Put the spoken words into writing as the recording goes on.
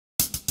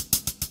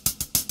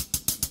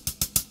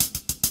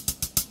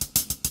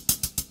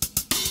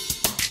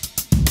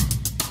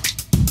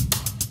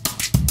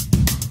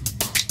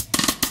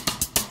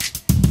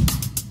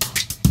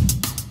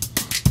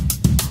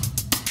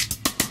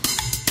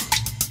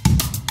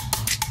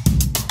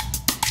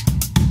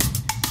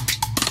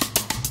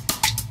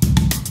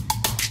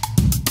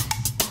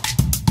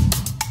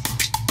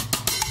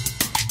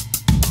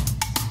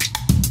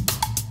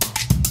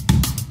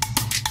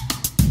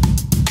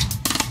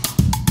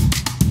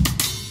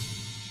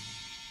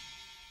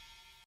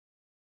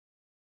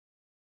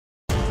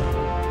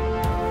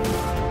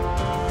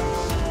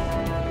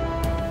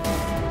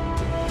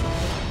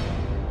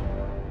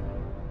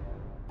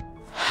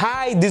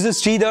Hi, this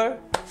is Srithar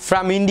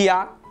from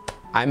India.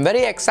 I'm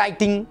very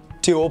exciting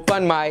to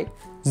open my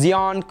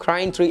Zhiyun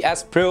Crane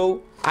 3S Pro.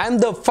 I'm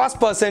the first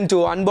person to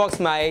unbox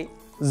my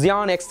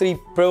Zhiyun X3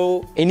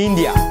 Pro in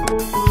India.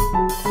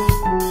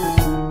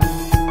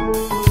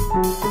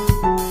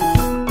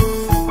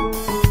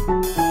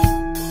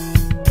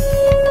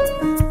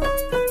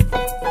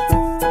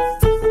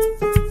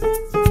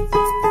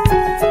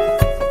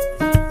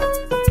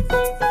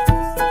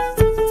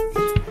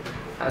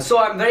 So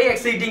I'm very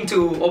exciting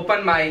to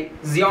open my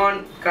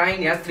Zhiyun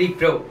Crane S3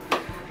 Pro.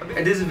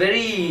 This is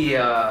very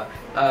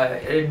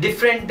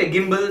different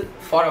gimbal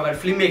for our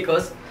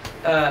filmmakers.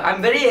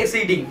 I'm very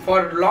exciting.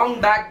 For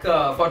long back,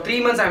 for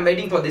 3 months I'm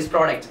waiting for this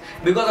product.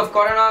 Because of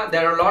Corona,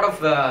 there are a lot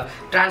of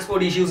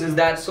transport issues is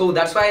that. So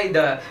that's why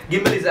the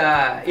gimbal is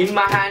in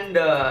my hand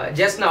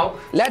just now.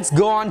 Let's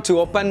go on to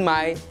open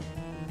my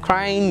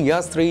Crane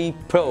S3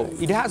 Pro.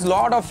 It has a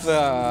lot of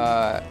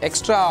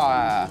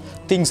extra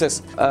things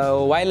as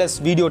wireless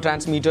video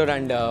transmitter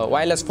and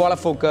wireless follow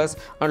focus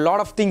and a lot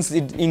of things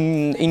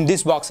in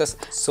these boxes.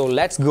 So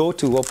let's go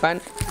to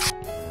open.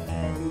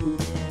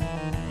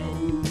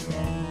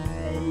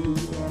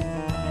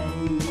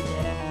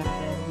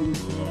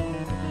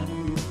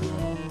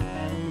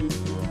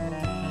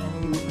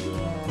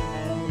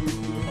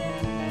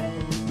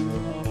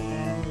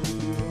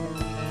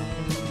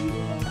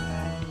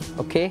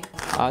 Okay,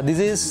 this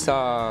is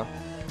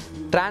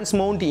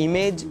transmount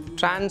image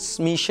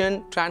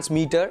transmission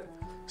transmitter.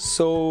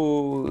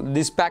 So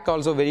this pack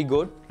also very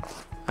good.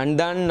 And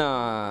then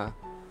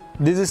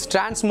this is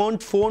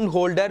transmount phone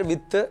holder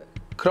with the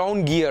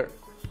crown gear.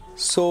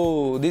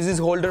 So this is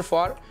holder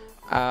for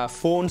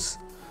phones.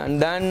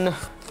 And then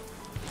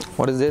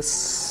what is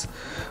this?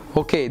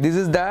 Okay, this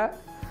is the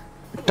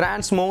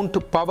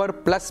transmount power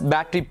plus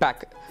battery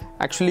pack.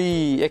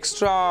 Actually,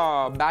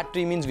 extra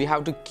battery means we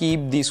have to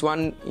keep this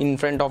one in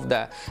front of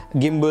the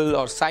gimbal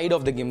or side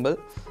of the gimbal.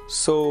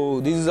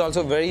 So this is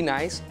also very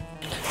nice.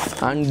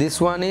 And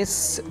this one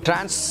is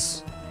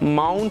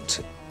transmount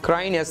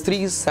Crane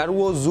S3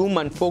 servo zoom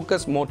and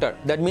focus motor.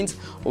 That means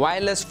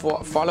wireless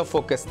follow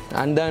focus.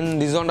 And then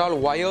these are all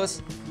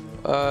wires.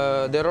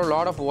 There are a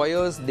lot of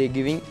wires they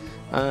giving.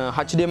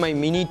 HDMI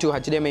mini to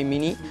HDMI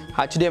mini,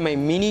 HDMI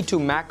mini to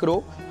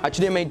macro,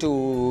 HDMI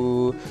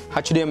to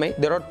HDMI.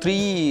 There are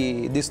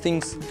three these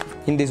things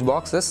in these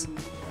boxes.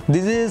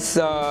 This is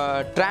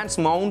trans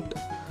mount,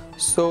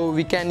 so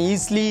we can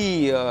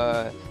easily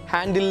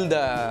handle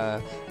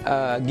the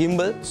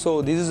gimbal.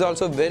 So this is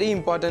also very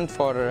important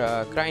for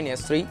Crane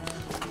S3.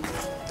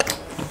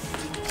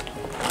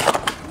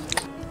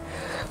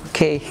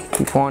 Okay,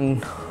 keep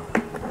on.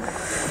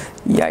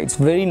 Yeah, it's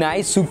very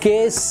nice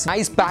suitcase,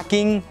 nice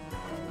packing.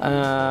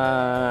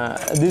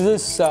 This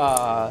is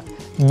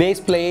base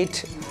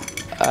plate,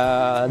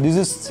 this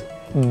is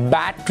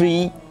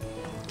battery,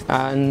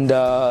 and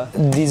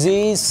this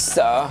is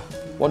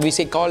what we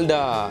say called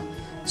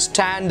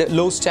stand,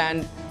 low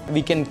stand.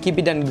 We can keep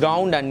it on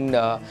ground and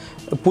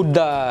put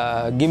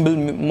the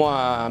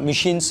gimbal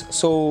machines.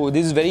 So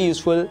this is very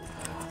useful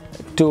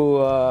to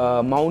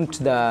mount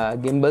the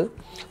gimbal.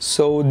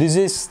 So this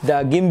is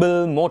the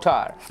gimbal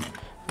motor.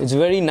 It's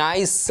very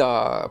nice,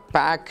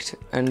 packed,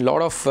 and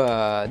lot of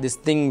this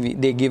thing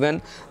they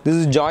given. This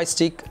is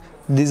joystick.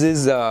 This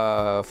is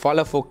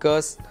follow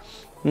focus.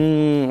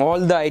 All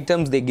the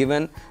items they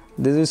given.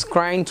 This is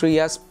Crane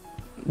 3S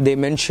they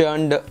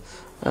mentioned,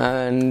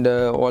 and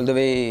all the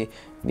way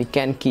we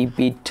can keep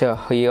it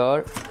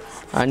here.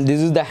 And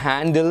this is the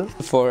handle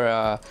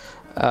for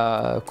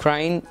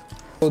Crane.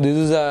 So this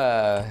is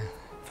a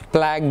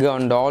plug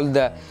and all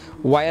the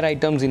wire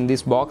items in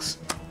this box.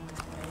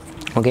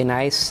 Okay,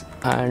 nice.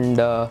 And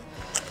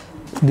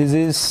this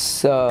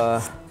is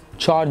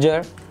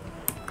charger,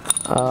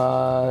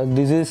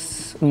 this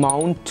is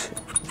mount,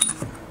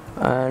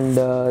 and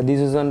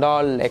this is and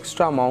all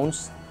extra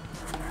mounts.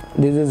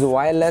 This is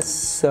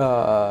wireless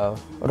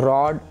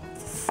rod.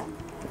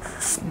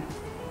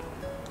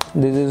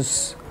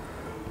 This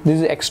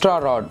is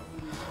extra rod.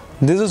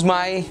 This is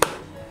my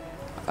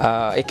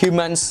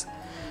equipments.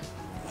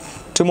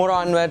 Tomorrow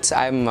onwards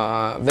I'm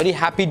very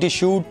happy to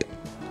shoot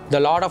the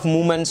lot of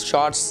movements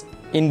shots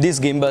in this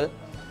gimbal.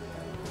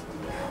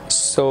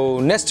 So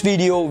next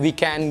video we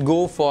can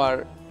go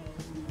for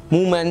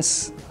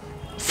movements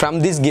from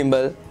this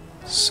gimbal.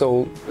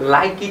 So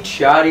like it,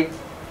 share it,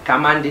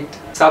 comment it,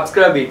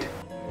 subscribe it.